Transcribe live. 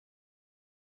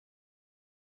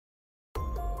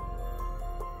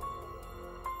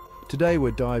Today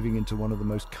we're diving into one of the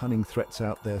most cunning threats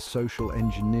out there, social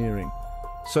engineering.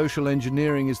 Social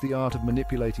engineering is the art of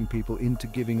manipulating people into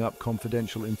giving up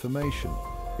confidential information.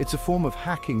 It's a form of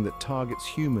hacking that targets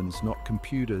humans, not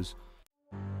computers.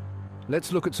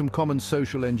 Let's look at some common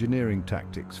social engineering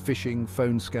tactics: phishing,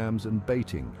 phone scams, and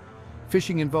baiting.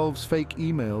 Phishing involves fake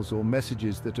emails or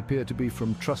messages that appear to be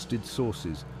from trusted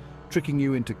sources, tricking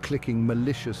you into clicking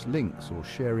malicious links or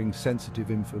sharing sensitive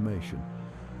information.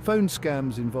 Phone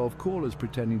scams involve callers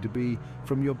pretending to be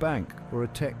from your bank or a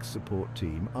tech support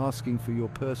team asking for your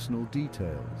personal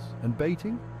details. And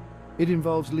baiting? It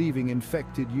involves leaving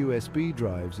infected USB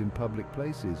drives in public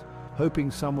places,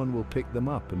 hoping someone will pick them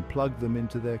up and plug them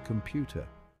into their computer.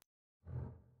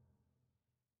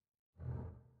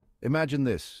 Imagine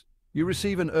this. You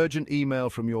receive an urgent email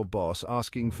from your boss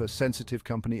asking for sensitive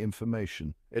company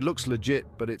information. It looks legit,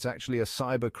 but it's actually a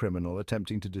cyber criminal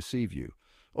attempting to deceive you.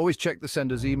 Always check the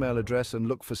sender's email address and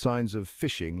look for signs of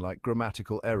phishing like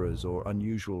grammatical errors or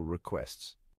unusual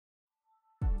requests.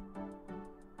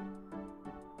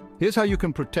 Here's how you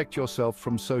can protect yourself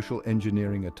from social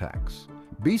engineering attacks.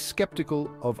 Be skeptical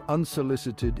of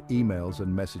unsolicited emails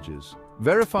and messages.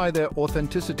 Verify their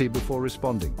authenticity before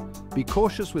responding. Be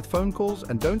cautious with phone calls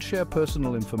and don't share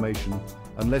personal information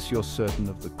unless you're certain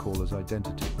of the caller's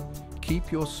identity.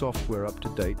 Keep your software up to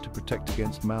date to protect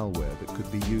against malware that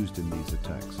could be used in these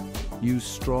attacks. Use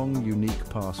strong, unique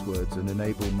passwords and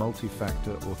enable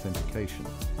multi-factor authentication.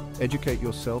 Educate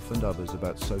yourself and others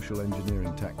about social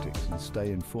engineering tactics and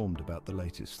stay informed about the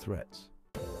latest threats.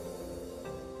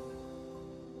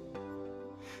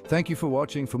 Thank you for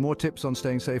watching. For more tips on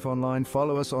staying safe online,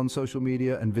 follow us on social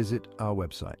media and visit our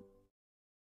website.